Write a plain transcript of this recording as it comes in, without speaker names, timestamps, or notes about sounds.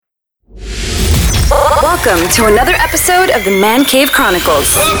Welcome to another episode of the Man Cave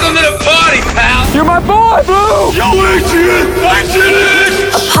Chronicles. Welcome to the party, pal! You're my boy, Blue! Yo, Adrian!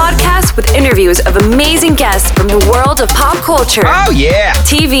 A podcast with interviews of amazing guests from the world of pop culture. Oh, yeah!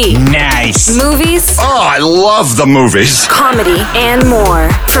 TV. Nice! Movies. Oh, I love the movies! Comedy and more.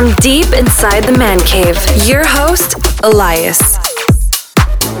 From deep inside the Man Cave, your host, Elias.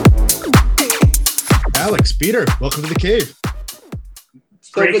 Alex, Peter, welcome to the cave. It's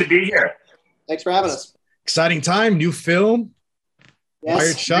great to be here. Thanks for having us. Exciting time, new film, Yes.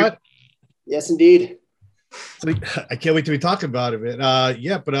 Wired Shot. Yes, indeed. So I can't wait till we talk about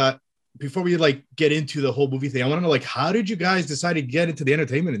it. But before we get into the whole movie thing, I want to know how did you guys decide to get into the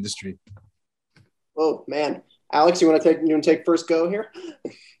entertainment industry? Oh man, Alex, you want to take first go here?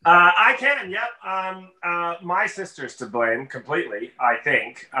 I can. Yep. My sister's to blame completely. I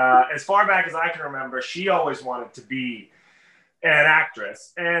think as far back as I can remember, she always wanted to be an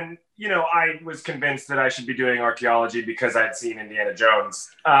actress, and I was convinced that I should be doing archaeology because I'd seen Indiana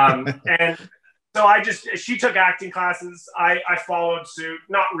Jones, and so she took acting classes. I followed suit,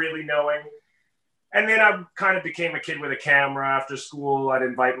 not really knowing. And then I kind of became a kid with a camera after school. I'd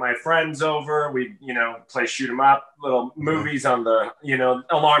invite my friends over. We'd, play shoot 'em up, little movies on the,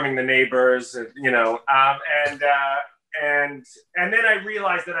 alarming the neighbors, and then I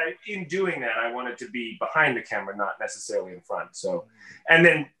realized that in doing that, I wanted to be behind the camera, not necessarily in front. So, and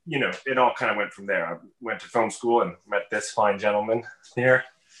then, it all kind of went from there. I went to film school and met this fine gentleman here.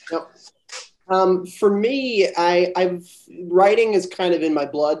 Yep. For me, writing is kind of in my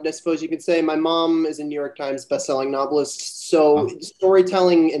blood, I suppose you could say. My mom is a New York Times bestselling novelist, so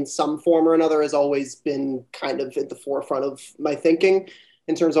storytelling in some form or another has always been kind of at the forefront of my thinking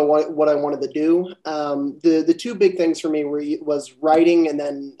in terms of what I wanted to do. The two big things for me was writing and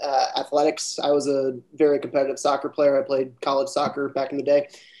then athletics. I was a very competitive soccer player. I played college soccer back in the day.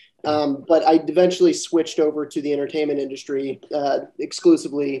 But I eventually switched over to the entertainment industry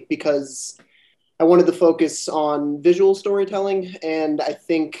exclusively because I wanted to focus on visual storytelling. And I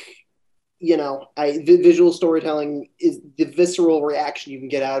think, visual storytelling is the visceral reaction you can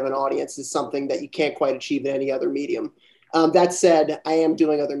get out of an audience is something that you can't quite achieve in any other medium. That said, I am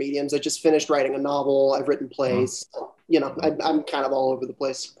doing other mediums. I just finished writing a novel. I've written plays. I'm kind of all over the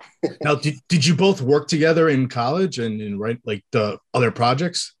place. Now, did you both work together in college and write the other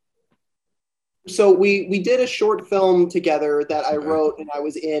projects? So we did a short film together that I wrote and I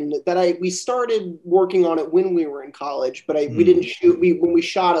was in we started working on it when we were in college, but we didn't shoot. When we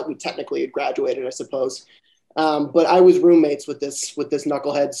shot it, we technically had graduated, I suppose. But I was roommates with this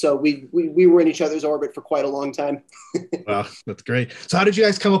knucklehead, so we were in each other's orbit for quite a long time. Wow, that's great. So how did you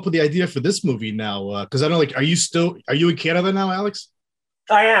guys come up with the idea for this movie now? Because I don't are you in Canada now, Alex?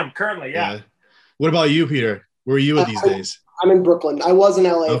 I am currently, yeah. What about you, Peter? Where are you these days? I'm in Brooklyn. I was in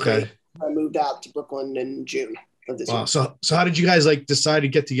LA. Okay. I moved out to Brooklyn in June of this year. So how did you guys decide to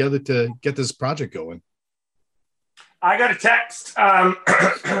get together to get this project going? I got a text.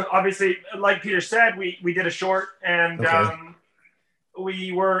 Obviously, like Peter said, we did a short, and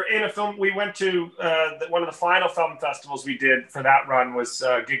we were in a film. We went to one of the final film festivals we did for that run was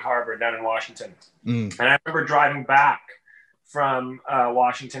Gig Harbor down in Washington. And I remember driving back from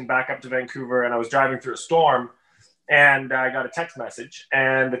Washington back up to Vancouver, and I was driving through a storm, and I got a text message,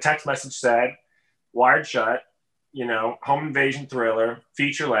 and the text message said, "Wired Shut, home invasion thriller,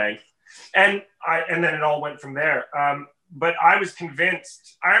 feature length." And then it all went from there. But I was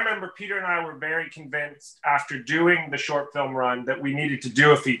convinced. I remember Peter and I were very convinced after doing the short film run that we needed to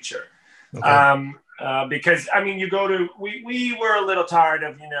do a feature. Okay. Because we were a little tired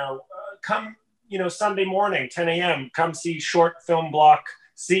of come Sunday morning 10 a.m. come see short film block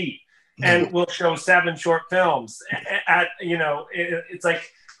C, and we'll show 7 short films. It's like,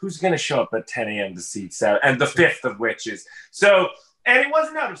 who's going to show up at 10 a.m. to see 7, and the 5th of which is so. And it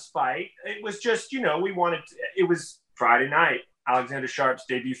wasn't out of spite. It was just, it was Friday night, Alexander Sharp's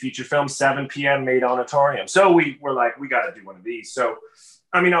debut feature film, 7 p.m. Made Auditorium. So we were like, we got to do one of these. So,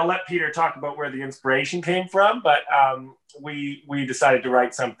 I'll let Peter talk about where the inspiration came from, but we decided to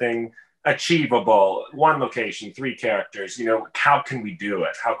write something achievable, 1 location, 3 characters. How can we do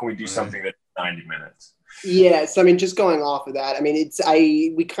it? How can we do something that's 90 minutes? Yes, just going off of that,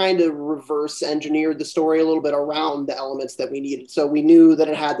 we kind of reverse engineered the story a little bit around the elements that we needed. So we knew that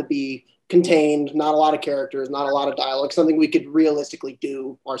it had to be contained, not a lot of characters, not a lot of dialogue, something we could realistically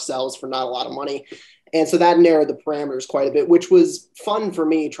do ourselves for not a lot of money. And so that narrowed the parameters quite a bit, which was fun for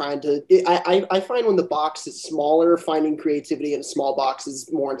me I find when the box is smaller, finding creativity in a small box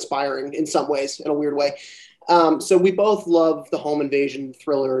is more inspiring in some ways, in a weird way. So we both love the home invasion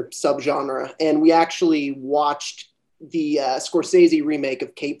thriller subgenre, and we actually watched Scorsese remake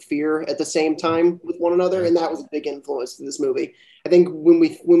of Cape Fear at the same time with one another, and that was a big influence to this movie. I think when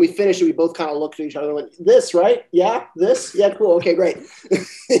we finished it, we both kind of looked at each other and went, "This, right? Yeah, this, yeah, cool, okay, great."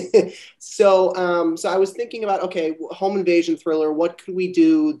 So I was thinking about, okay, home invasion thriller. What could we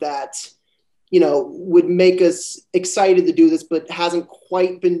do that, would make us excited to do this, but hasn't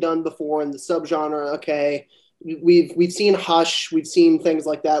quite been done before in the subgenre? Okay, we've seen Hush, we've seen things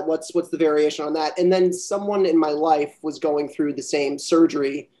like that. What's the variation on that? And then someone in my life was going through the same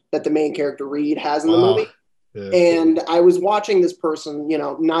surgery that the main character Reed has in the movie. Yeah. And I was watching this person,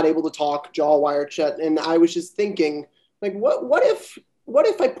 not able to talk, jaw wired shut, and I was just thinking, like, what if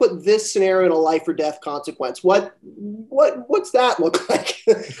I put this scenario in a life or death consequence? What's that look like?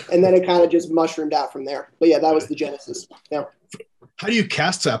 And then it kind of just mushroomed out from there. But yeah, that was the genesis. Yeah. How do you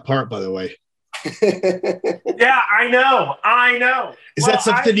cast that part, by the way? Yeah, I know. Is that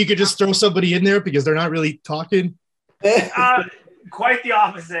something you could just throw somebody in there because they're not really talking? Quite the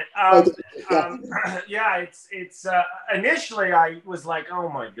opposite. It's initially I was like, oh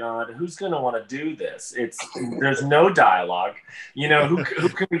my God, who's going to want to do this? There's no dialogue, who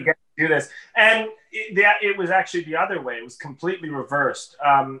can we get to do this? And it was actually the other way. It was completely reversed.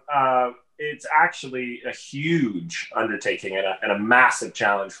 It's actually a huge undertaking and a massive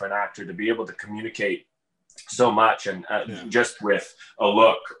challenge for an actor to be able to communicate so much and just with a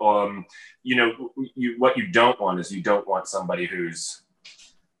look. What you don't want is you don't want somebody who's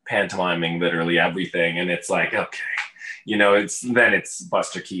pantomiming literally everything, and it's like, okay, it's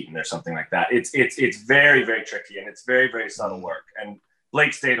Buster Keaton or something like that. It's very, very tricky, and it's very, very subtle work. And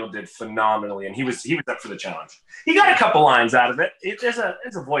Blake Stadel did phenomenally, and he was up for the challenge. He got a couple lines out of it. There's a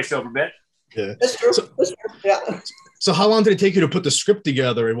voiceover bit. Yeah, that's true. Yeah. So how long did it take you to put the script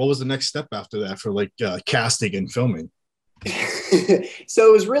together, and what was the next step after that for casting and filming? So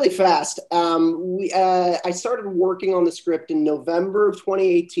it was really fast. I started working on the script in November of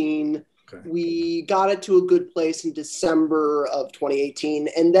 2018. Okay. We got it to a good place in December of 2018.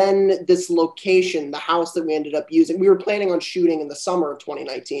 And then this location, the house that we ended up using, we were planning on shooting in the summer of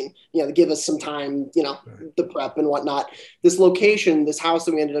 2019, to give us some time, the prep and whatnot. This location, this house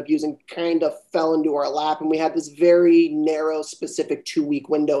that we ended up using kind of fell into our lap. And we had this very narrow, specific 2-week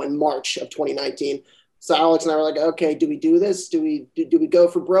window in March of 2019. So Alex and I were like, okay, do we do this? Do we go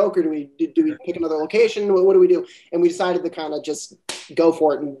for broke, or do we pick another location? What do we do? And we decided to kind of just go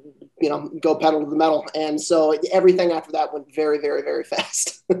for it and, go pedal to the metal. And so everything after that went very, very, very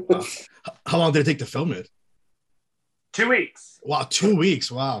fast. Wow. How long did it take to film it? 2 weeks. Wow, 2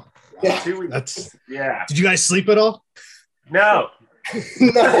 weeks. Wow. Yeah. 2 weeks. Did you guys sleep at all? No.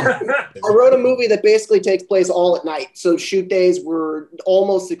 No. I wrote a movie that basically takes place all at night. So shoot days were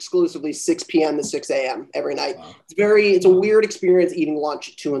almost exclusively 6 p.m. to 6 a.m. every night. Wow. It's a weird experience eating lunch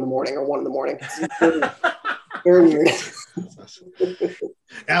at 2 a.m. or 1 a.m. It's very, very weird.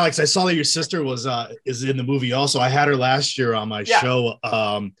 Alex, I saw that your sister is in the movie also. I had her last year on my show.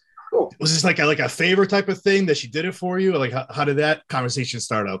 Cool. Was this like a favor type of thing that she did it for you? Like how did that conversation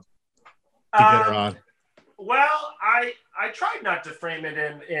start up to get her on? Well, I tried not to frame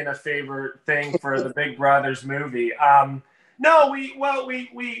it in a favor thing for the Big Brothers movie. No, we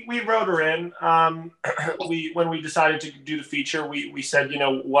wrote her in. When we decided to do the feature, we said,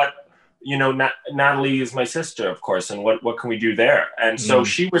 Natalie is my sister, of course, and what can we do there? And so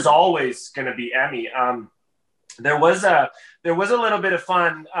she was always going to be Emmy. There was a little bit of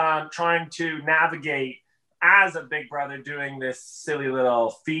fun trying to navigate as a Big Brother doing this silly little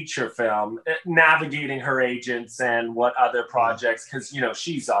feature film, navigating her agents and what other projects, because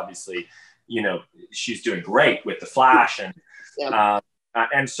she's obviously, she's doing great with The Flash, and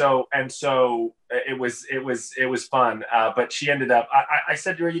so it was fun. But she ended up. I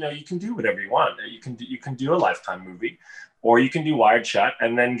said to her, you can do whatever you want. You can do a Lifetime movie, or you can do Wired Shut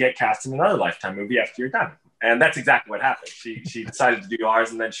and then get cast in another Lifetime movie after you're done. And that's exactly what happened. She decided to do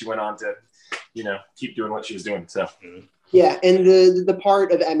ours, and then she went on to keep doing what she was doing. So, yeah, and the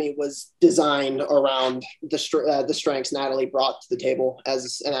part of Emmy was designed around the strengths Natalie brought to the table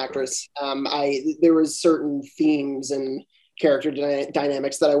as an actress. There was certain themes and character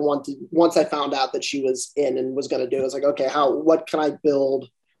dynamics that I wanted. Once I found out that she was in and was going to do, I was like, okay, what can I build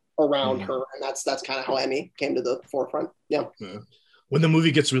around her? And that's kind of how Emmy came to the forefront. Yeah. When the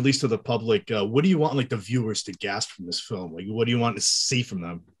movie gets released to the public, what do you want the viewers to gasp from this film? What do you want to see from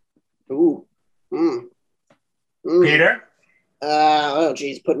them? Ooh. Peter? Oh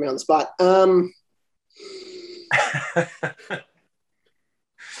geez, put me on the spot.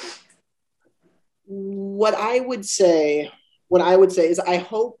 What I would say is I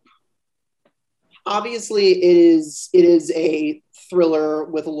hope, obviously it is a thriller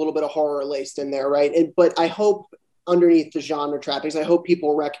with a little bit of horror laced in there, right? But I hope underneath the genre trappings, I hope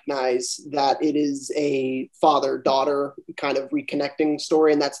people recognize that it is a father-daughter kind of reconnecting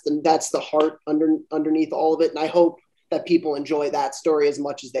story, and that's the heart underneath all of it. And I hope that people enjoy that story as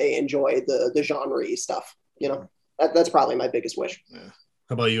much as they enjoy the genre-y stuff. That's probably my biggest wish. Yeah.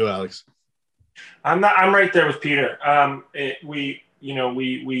 How about you, Alex? I'm right there with Peter.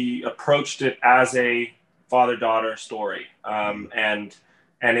 We approached it as a father-daughter story, and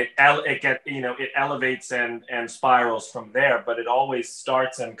it elevates and spirals from there, but it always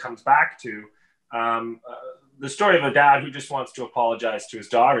starts and comes back to the story of a dad who just wants to apologize to his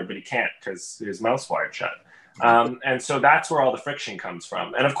daughter, but he can't because his mouth's wired shut. And so that's where all the friction comes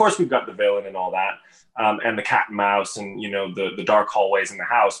from. And of course, we've got the villain and all that, and the cat and mouse, and the dark hallways in the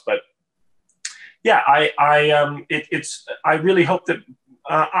house. But yeah, I really hope that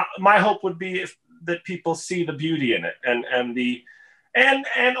my hope would be that people see the beauty in it,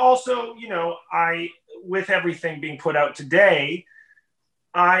 and also, with everything being put out today,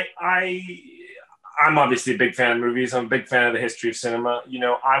 I'm obviously a big fan of movies. I'm a big fan of the history of cinema.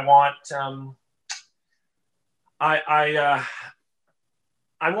 I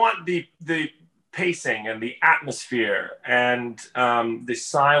want the pacing and the atmosphere and the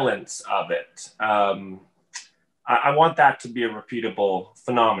silence of it. I want that to be a repeatable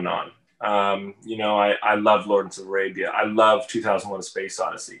phenomenon. I love Lawrence of Arabia. I love 2001: A Space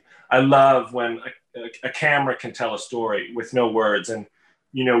Odyssey. I love when a camera can tell a story with no words, and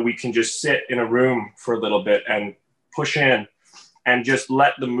we can just sit in a room for a little bit and push in and just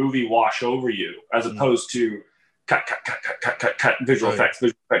let the movie wash over you, as opposed to cut, visual effects.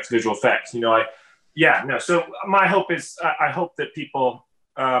 So my hope is, I hope that people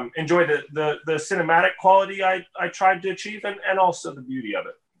enjoy the cinematic quality I tried to achieve, and also the beauty of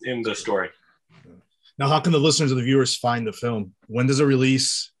it in the story. Now, how can the listeners or the viewers find the film? When does it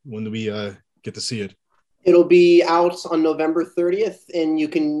release? When do we get to see it? It'll be out on November 30th, and you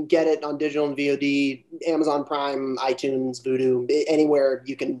can get it on digital and VOD, Amazon Prime, iTunes, Vudu, anywhere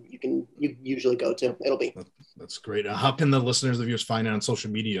you usually go to. It'll be. That's great. How can the listeners, the viewers, find it on social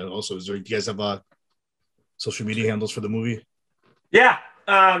media? Also, do you guys have social media handles for the movie? Yeah.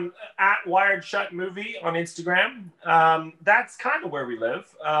 At Wired Shut Movie on Instagram. That's kind of where we live.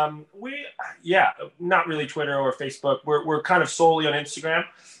 Not really Twitter or Facebook. We're kind of solely on Instagram.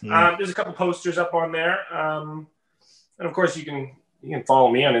 There's a couple posters up on there. And of course you can follow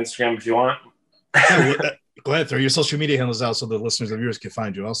me on Instagram if you want. Go ahead, throw your social media handles out so the listeners and viewers can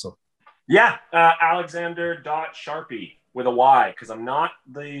find you also. Yeah. Alexander.Sharpie with a Y, because I'm not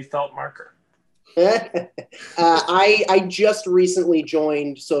the felt marker. I just recently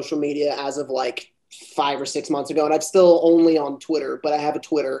joined social media as of like 5 or 6 months ago, and I'm still only on Twitter, but I have a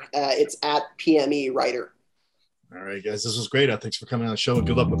Twitter. It's at PME Writer. All right, guys, this was great. Thanks for coming on the show, and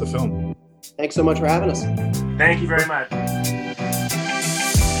good luck with the film. Thanks so much for having us. Thank you very much.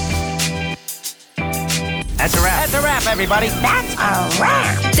 That's a wrap. That's a wrap, everybody. That's a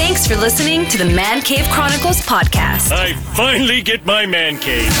wrap. Thanks for listening to the Man Cave Chronicles podcast. I finally get my man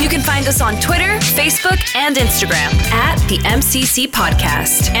cave. You can find us on Twitter, Facebook, and Instagram at the MCC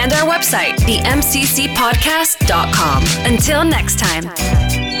Podcast, and our website, themccpodcast.com. Until next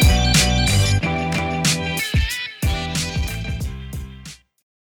time.